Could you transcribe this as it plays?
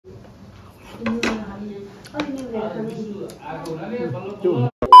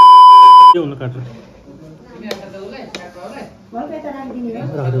के हुन काट्छ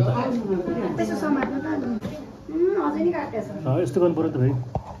यस्तो गर्नु पर्यो त भाइ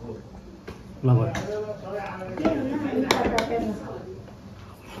ल भयो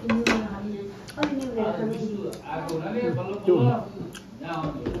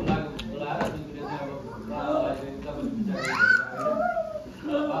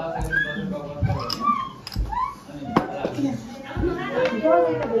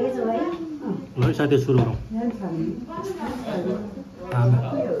ल साथी सुरु गरौँ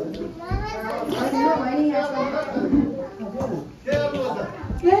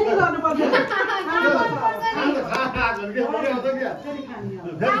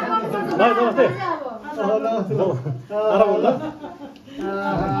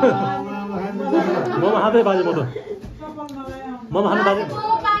मोमो हातै बाजे म त मोमो खानु बाजे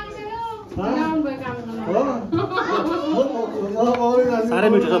साह्रै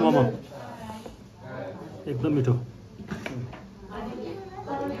मिठो छ मोमो एकदम मिठो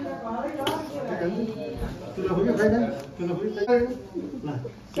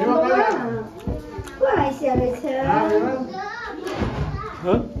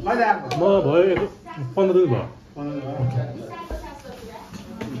म भयो 15 दिन भयो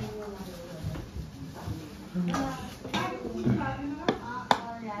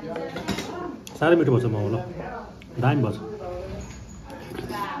साह्रै मिठो भएछ मोमो ल दामी भएछ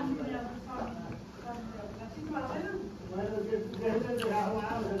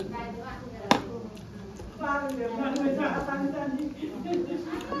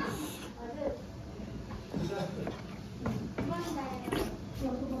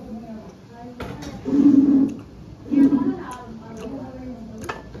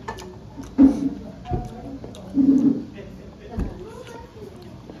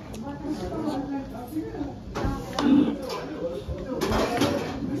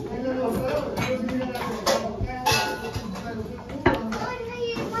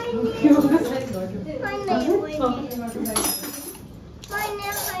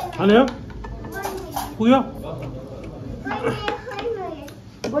아니요? पुग्यो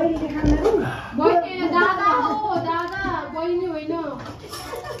बहिनीले खान्दैन बहिनी दादा हो दादा बहिनी होइन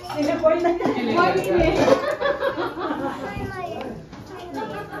त्यसले बहिनी बहिनीले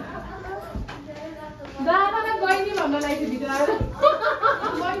दादालाई बहिनी भन्न लाग्यो भित्र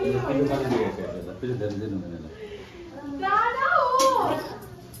बहिनी दादा हो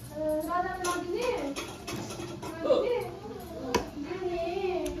दादा नदिने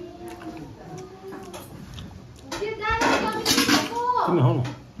तिमी खाऊ न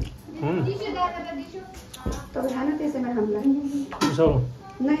तपाईँ खानु त्यसैमा हामीलाई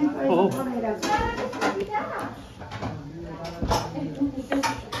नै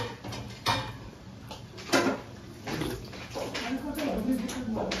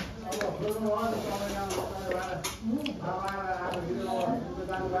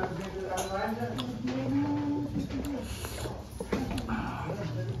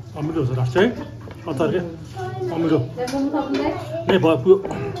अमिलो छ राख्छ है अचार के अमिलो नै भयो पुग्यो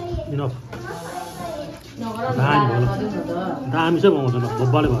इनफ दामी भयो दामी चाहिँ बनाउँछ ल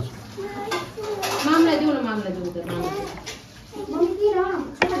बब्बाले भएको छ मामलाई दिउँ न मामलाई दिउँ त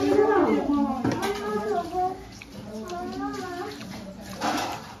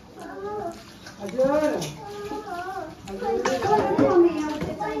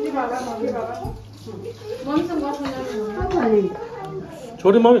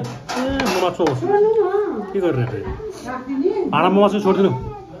छोडी मम्मी ए म माछु के गरिरहेको भाँडामा मासु छोडिदिनु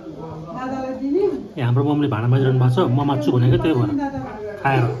ए हाम्रो मम्मीले भाँडा माझिरहनु भएको छ म माछु भनेको त्यही भएर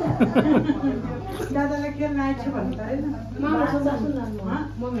खाएर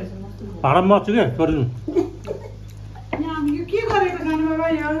भाँडामा माछु क्या छोडिदिनु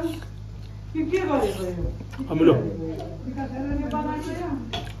अमिलो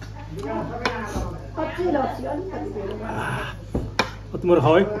तिम्रो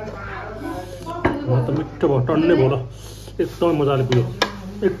खाऊ है म त मिठो भयो टन्नै भयो ल एकदम मजाले पुग्यो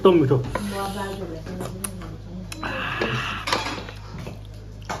एकदम मिठो